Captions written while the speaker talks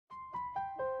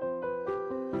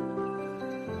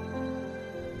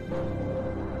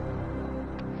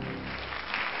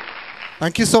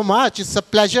Thank you so much. It's a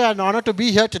pleasure and honor to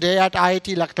be here today at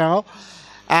IIT Lucknow.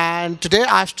 And today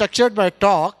I've structured my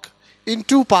talk in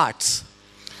two parts.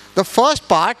 The first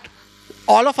part,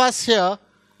 all of us here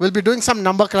will be doing some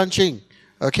number crunching.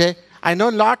 Okay? I know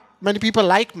not many people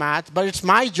like math, but it's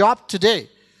my job today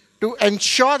to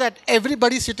ensure that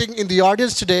everybody sitting in the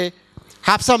audience today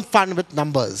have some fun with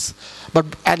numbers.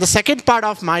 And the second part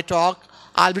of my talk,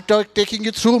 I'll be taking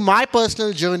you through my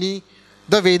personal journey,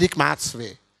 the Vedic Maths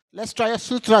way. Let's try a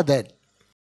sutra then.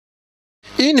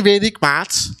 In Vedic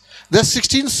Maths, there are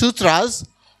 16 sutras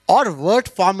or word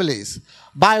formulas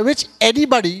by which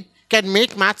anybody can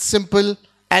make maths simple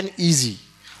and easy.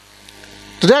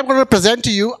 Today I'm going to present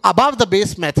to you above the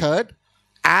base method,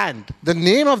 and the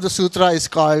name of the sutra is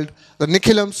called the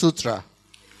Nikhilam Sutra.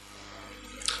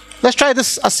 Let's try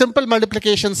this, a simple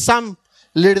multiplication sum,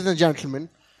 ladies and gentlemen.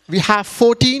 We have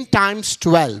 14 times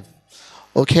 12.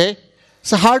 Okay?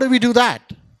 So how do we do that?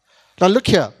 Now look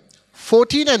here.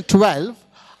 14 and 12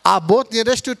 are both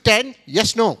nearest to 10.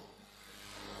 Yes, no?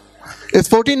 Is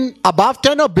 14 above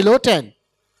 10 or below 10?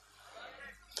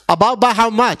 Above by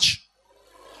how much?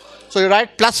 So you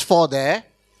write plus 4 there.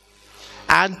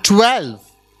 And 12.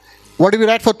 What do we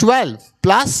write for 12?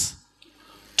 Plus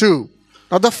 2.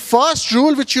 Now the first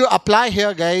rule which you apply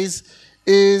here, guys,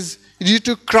 is you need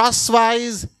to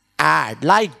crosswise add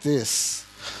like this.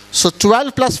 So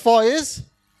 12 plus 4 is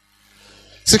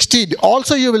 16.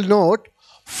 Also you will note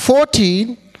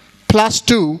 14 plus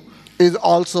 2 is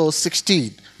also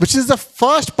 16, which is the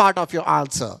first part of your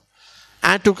answer.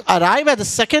 And to arrive at the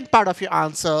second part of your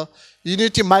answer, you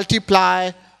need to multiply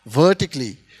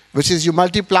vertically, which is you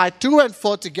multiply 2 and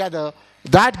 4 together.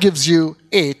 That gives you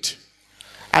 8.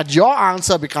 And your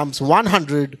answer becomes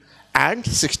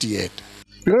 168.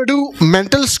 We're going to do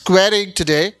mental squaring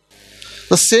today.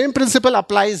 The same principle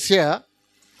applies here.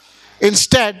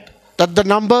 Instead, that the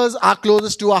numbers are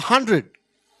closest to 100.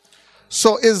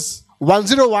 So is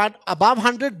 101 above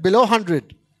 100, below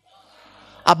 100?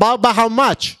 Above by how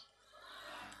much?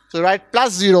 So you write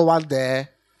plus 01 there.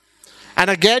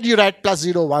 And again you write plus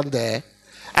 01 there.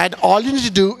 And all you need to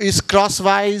do is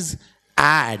crosswise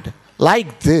add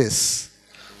like this.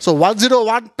 So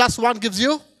 101 plus 1 gives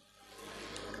you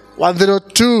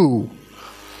 102.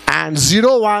 And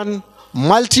 01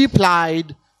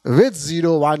 multiplied with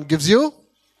 01 gives you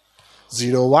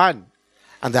 01.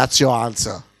 And that's your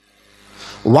answer.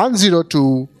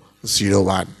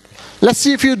 10201. Let's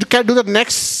see if you can do the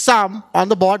next sum on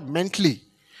the board mentally.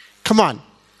 Come on.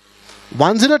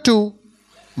 102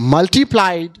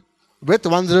 multiplied with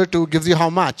 102 gives you how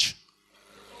much?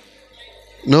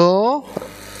 No?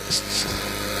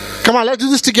 Come on, let's do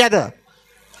this together.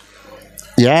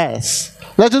 Yes.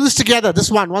 Let's do this together. This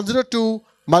one, 102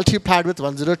 multiplied with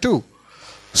 102.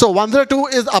 So 102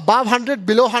 is above 100,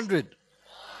 below 100.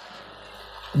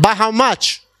 By how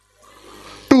much?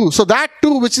 2. So that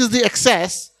 2, which is the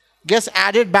excess, gets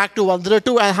added back to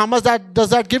 102. And how much does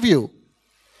that give you?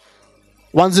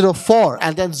 104.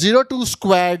 And then 02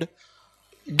 squared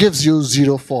gives you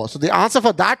 04. So the answer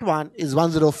for that one is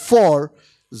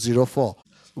 10404.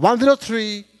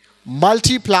 103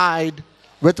 multiplied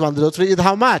with 103 is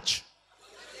how much?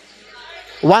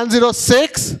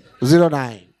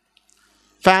 10609.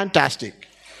 Fantastic.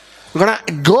 We're going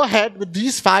to go ahead with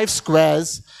these 5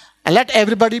 squares and let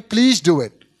everybody please do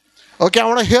it. Okay, I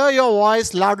want to hear your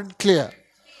voice loud and clear.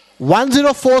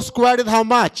 104 squared is how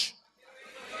much?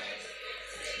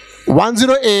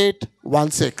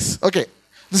 10816. Okay,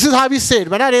 this is how we say it.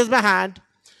 When I raise my hand,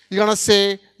 you're going to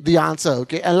say the answer,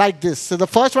 okay? And like this. So the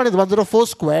first one is 104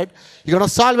 squared. You're going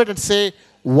to solve it and say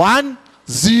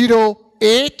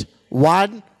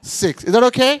 10816. Is that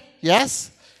okay?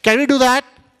 Yes? Can we do that?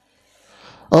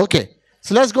 Okay.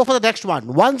 So let's go for the next one.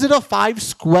 105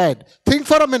 squared. Think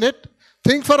for a minute.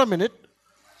 Think for a minute.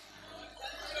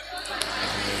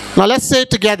 Now let's say it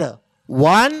together.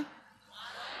 1,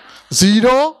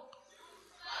 0.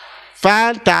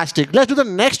 Fantastic. Let's do the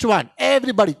next one.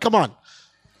 Everybody, come on.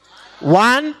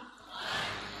 1.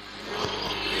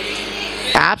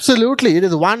 Absolutely. It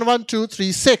is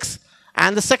 11236.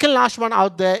 And the second last one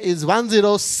out there is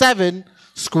 107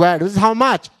 squared. This is how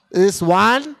much? It is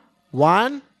 1.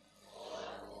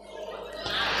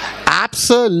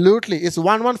 Absolutely. It's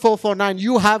 11449.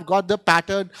 You have got the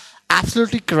pattern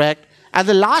absolutely correct. And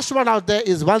the last one out there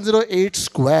is 108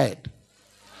 squared.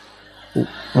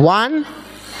 1.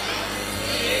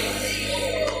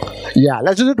 Yeah,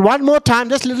 let's do it one more time,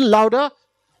 just a little louder.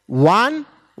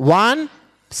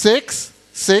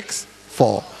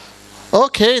 11664.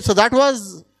 Okay, so that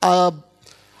was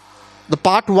the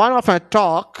part 1 of my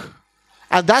talk.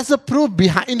 And that's the proof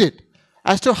behind it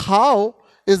as to how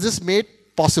is this made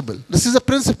possible. This is a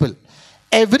principle.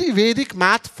 Every Vedic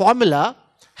math formula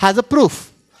has a proof.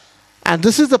 And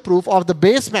this is the proof of the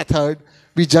base method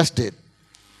we just did.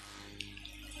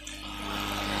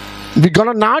 We're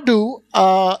going to now do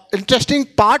an interesting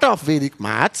part of Vedic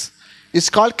maths. It's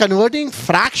called converting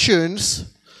fractions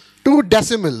to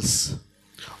decimals.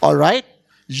 All right?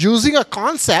 Using a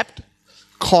concept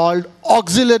called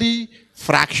auxiliary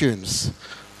fractions.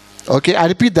 Okay, I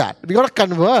repeat that. We're going to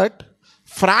convert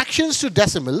fractions to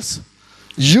decimals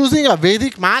using a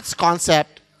Vedic maths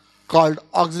concept called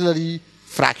auxiliary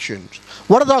fractions.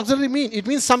 What does auxiliary mean? It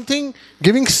means something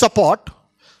giving support,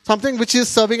 something which is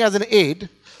serving as an aid,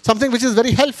 something which is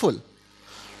very helpful,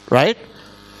 right?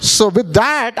 So with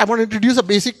that, I want to introduce a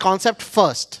basic concept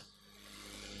first.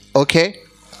 Okay,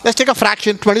 let's take a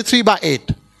fraction 23 by 8.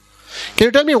 Can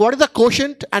you tell me what is the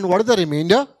quotient and what is the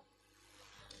remainder?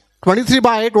 23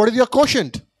 by 8, what is your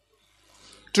quotient?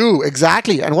 2,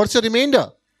 exactly. And what's your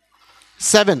remainder?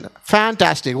 7.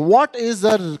 Fantastic. What is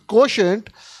the quotient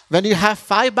when you have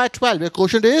 5 by 12? Your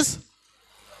quotient is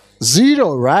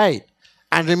 0, right?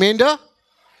 And remainder?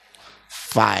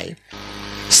 5.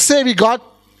 Say we got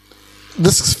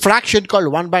this fraction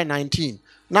called 1 by 19.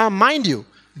 Now mind you,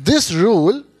 this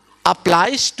rule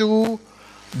applies to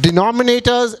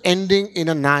denominators ending in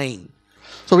a 9.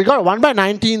 So we got 1 by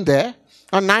 19 there.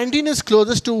 Now 19 is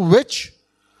closest to which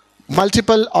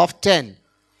multiple of 10?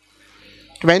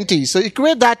 20. So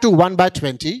equate that to 1 by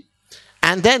 20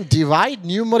 and then divide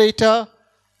numerator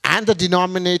and the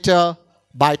denominator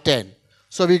by 10.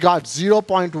 So we got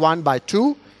 0.1 by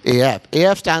 2 AF.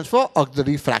 AF stands for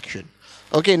auxiliary fraction.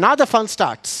 Okay, now the fun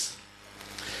starts.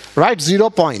 Write 0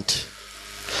 point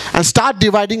and start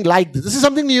dividing like this. This is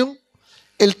something new.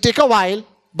 It'll take a while,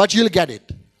 but you'll get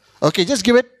it. Okay, just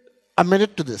give it a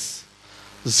minute to this.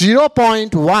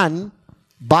 0.1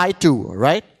 by 2,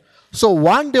 right? So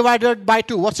 1 divided by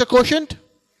 2, what's your quotient?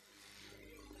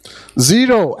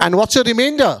 0. And what's your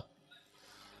remainder?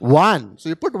 1. So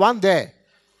you put 1 there.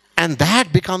 And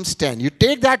that becomes 10. You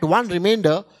take that 1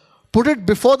 remainder, put it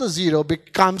before the 0,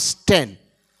 becomes 10.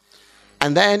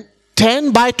 And then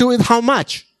 10 by 2 is how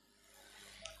much?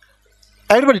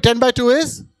 Everybody, 10 by 2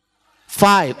 is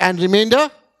 5. And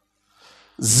remainder?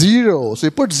 0. So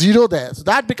you put 0 there. So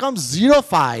that becomes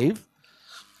 0.5.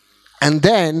 And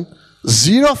then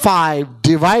 0.5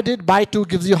 divided by 2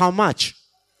 gives you how much?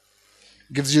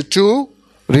 Gives you 2.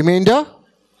 Remainder?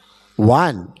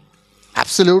 1.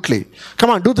 Absolutely. Come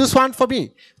on, do this one for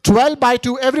me. 12 by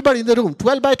 2, everybody in the room.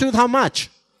 12 by 2 is how much?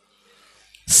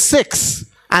 6.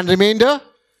 And remainder?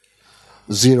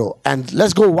 0. And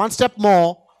let's go one step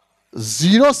more.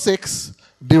 0.6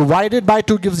 divided by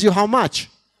 2 gives you how much?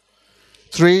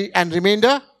 3. And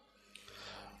remainder?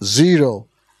 0.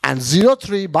 And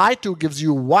 0.3 by 2 gives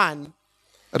you 1.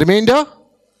 Remainder?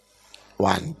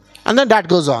 1. And then that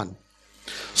goes on.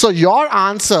 So your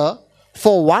answer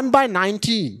for 1 by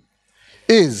 19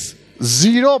 is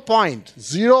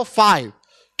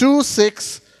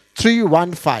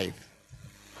 0.0526315.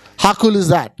 How cool is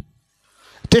that?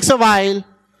 It takes a while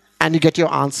and you get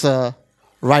your answer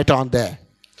right on there.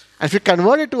 And if you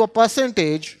convert it to a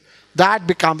percentage, that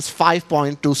becomes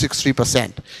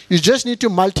 5.263%. You just need to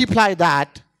multiply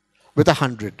that with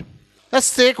 100.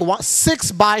 Let's take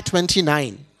 6 by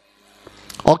 29.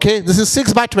 Okay, this is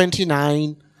 6 by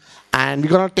 29. And we're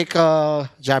going to take a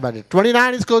jab at it.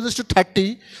 29 is closest to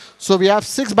 30. So we have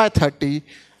 6 by 30.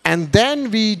 And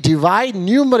then we divide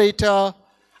numerator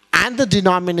and the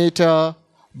denominator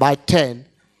by 10.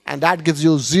 And that gives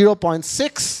you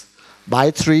 0.6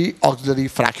 by 3 auxiliary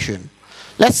fraction.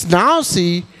 Let's now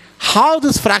see how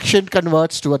this fraction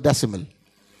converts to a decimal.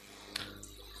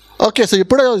 Okay, so you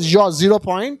put your 0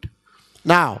 point.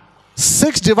 Now,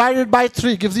 6 divided by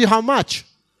 3 gives you how much?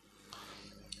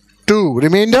 2.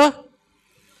 Remainder?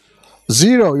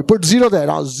 0. You put 0 there.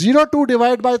 Now 0.2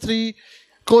 divided by 3,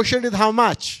 quotient is how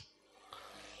much?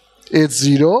 It's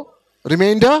 0.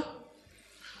 Remainder?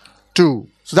 2.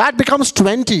 So that becomes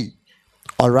 20.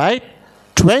 Alright?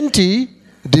 20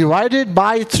 divided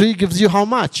by 3 gives you how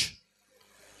much?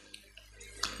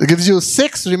 It gives you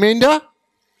 6. Remainder?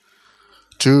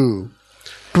 2.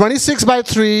 26 by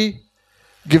 3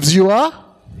 gives you a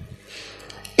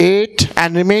 8.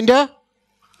 And remainder?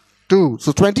 2.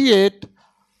 So 28.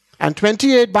 And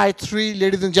 28 by 3,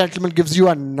 ladies and gentlemen, gives you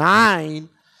a 9.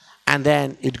 And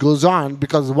then it goes on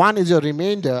because 1 is your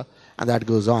remainder and that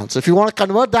goes on. So if you want to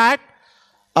convert that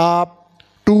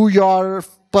to your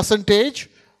percentage,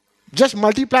 just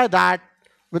multiply that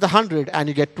with 100 and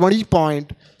you get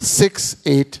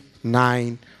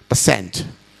 20.689%.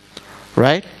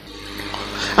 Right?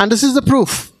 And this is the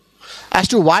proof as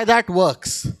to why that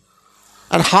works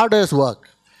and how does it work.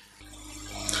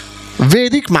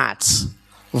 Vedic Maths.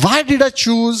 Why did I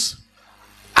choose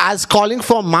as calling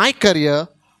for my career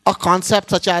a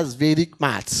concept such as Vedic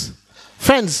Maths?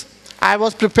 Friends, I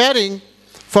was preparing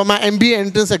for my MBA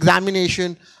entrance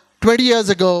examination 20 years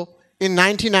ago in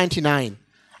 1999.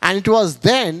 And it was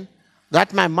then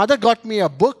that my mother got me a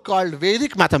book called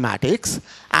Vedic Mathematics,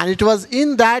 and it was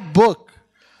in that book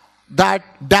that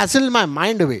dazzled my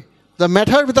mind away. The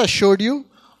method which I showed you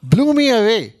blew me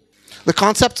away. The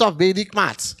concepts of Vedic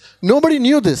Maths. Nobody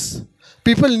knew this.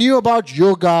 People knew about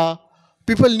yoga,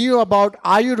 people knew about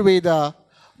Ayurveda,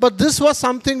 but this was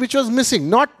something which was missing.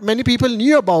 Not many people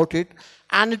knew about it,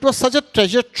 and it was such a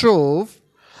treasure trove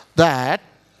that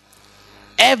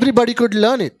everybody could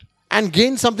learn it and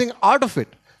gain something out of it,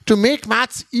 to make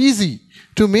maths easy,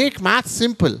 to make maths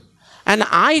simple. And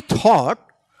I thought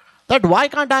that why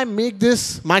can't I make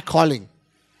this my calling?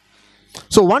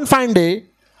 So one fine day,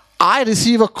 I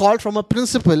receive a call from a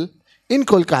principal in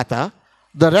Kolkata.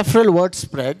 The referral word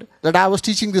spread that I was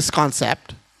teaching this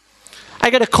concept. I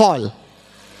get a call,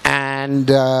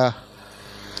 and I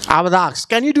was asked,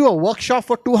 can you do a workshop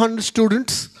for 200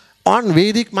 students on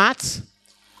Vedic Maths?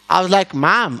 I was like,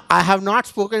 ma'am, I have not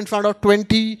spoken in front of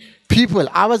 20 people.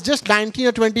 I was just 19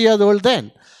 or 20 years old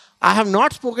then. I have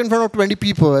not spoken in front of 20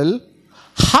 people.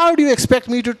 How do you expect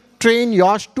me to train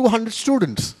your 200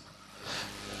 students?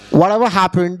 Whatever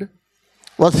happened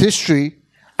was history.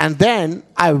 And then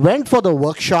I went for the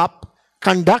workshop,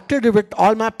 conducted it with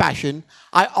all my passion.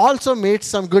 I also made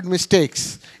some good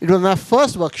mistakes. It was my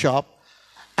first workshop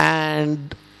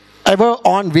and ever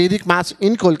on Vedic Maths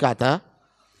in Kolkata.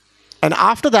 And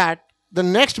after that, the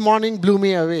next morning blew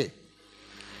me away.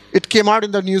 It came out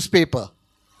in the newspaper.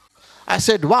 I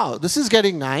said, wow, this is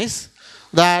getting nice,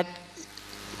 that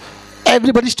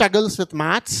everybody struggles with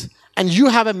maths, and you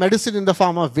have a medicine in the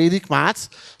form of Vedic Maths.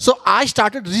 So I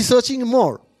started researching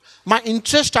more. My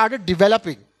interest started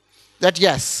developing that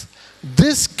yes,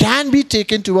 this can be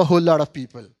taken to a whole lot of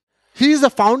people. He is the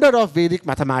founder of Vedic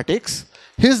Mathematics.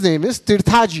 His name is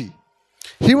Tirthaji.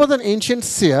 He was an ancient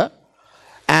seer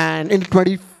and in the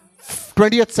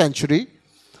 20th century,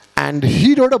 and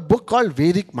he wrote a book called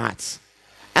Vedic Maths.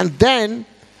 And then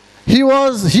he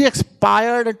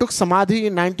expired and took Samadhi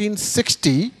in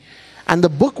 1960, and the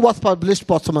book was published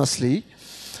posthumously.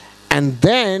 And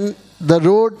then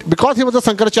because he was a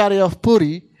Sankaracharya of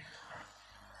Puri,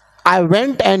 I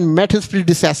went and met his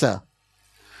predecessor.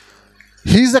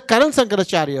 He's the current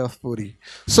Sankaracharya of Puri.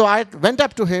 So I went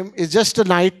up to him. It's just a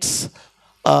night's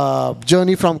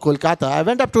journey from Kolkata. I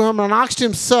went up to him and asked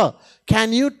him, sir,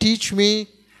 can you teach me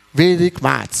Vedic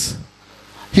Maths?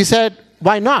 He said,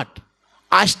 why not?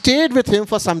 I stayed with him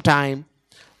for some time,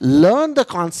 learned the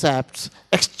concepts,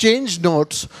 exchanged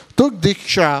notes, took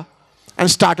Diksha, and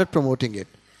started promoting it.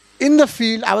 In the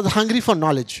field, I was hungry for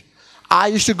knowledge. I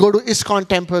used to go to ISKCON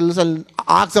temples and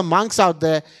ask the monks out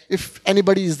there if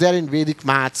anybody is there in Vedic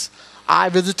Maths. I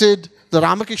visited the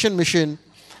Ramakrishna mission,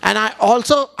 and I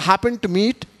also happened to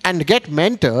meet and get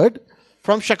mentored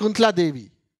from Shakuntala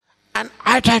Devi. And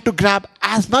I tried to grab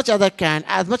as much as I can,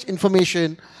 as much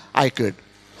information I could.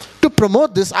 To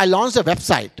promote this, I launched a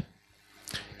website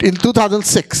in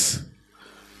 2006.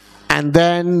 And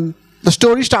then the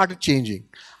story started changing.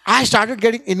 I started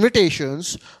getting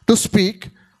invitations to speak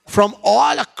from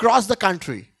all across the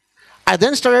country. I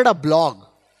then started a blog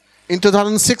in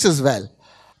 2006 as well.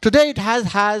 Today it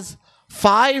has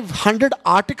 500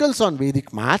 articles on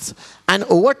Vedic Maths and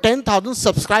over 10,000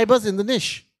 subscribers in the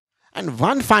niche. And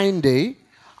one fine day,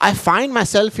 I find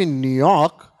myself in New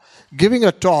York giving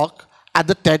a talk at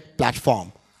the TED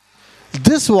platform.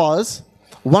 This was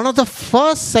one of the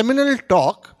first seminal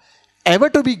talk ever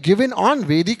to be given on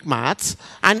Vedic Maths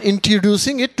and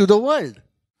introducing it to the world.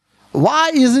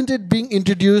 Why isn't it being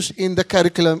introduced in the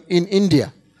curriculum in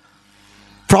India?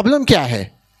 Problem kya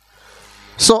hai?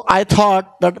 So I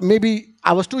thought that maybe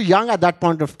I was too young at that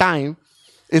point of time.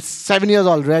 It's 7 years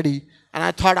already. And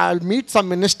I thought I'll meet some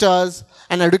ministers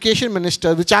and education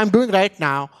ministers, which I'm doing right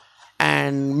now,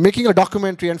 and making a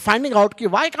documentary and finding out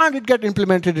why can't it get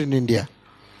implemented in India.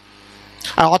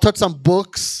 I authored some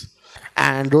books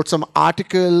and wrote some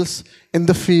articles in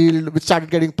the field which started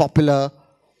getting popular.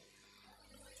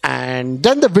 And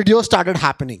then the video started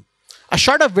happening. I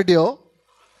shot a video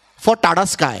for Tata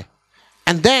Sky.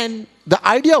 And then the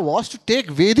idea was to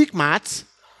take Vedic Maths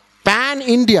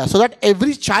pan-India so that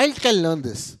every child can learn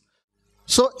this.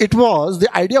 So the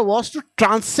idea was to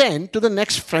transcend to the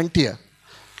next frontier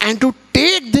and to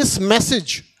take this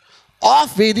message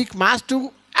of Vedic Maths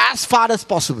to as far as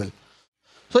possible.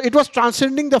 So it was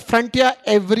transcending the frontier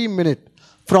every minute,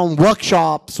 from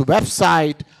workshops,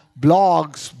 website,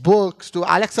 blogs, books, to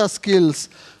Alexa skills,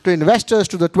 to investors,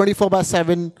 to the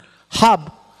 24/7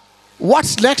 hub,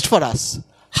 what's next for us?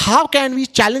 How can we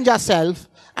challenge ourselves,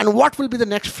 and what will be the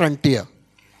next frontier?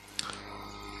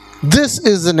 This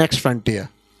is the next frontier.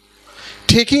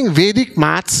 Taking Vedic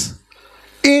maths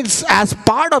is as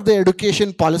part of the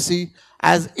education policy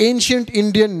as ancient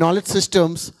Indian knowledge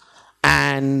systems,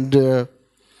 and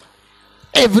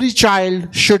every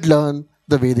child should learn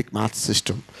the Vedic maths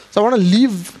system. So I want to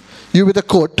leave you with a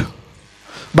quote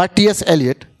by T.S.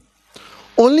 Eliot.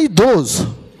 Only those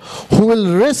who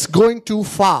will risk going too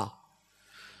far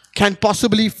can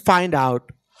possibly find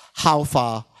out how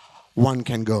far one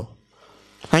can go.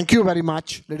 Thank you very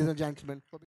much, ladies and gentlemen.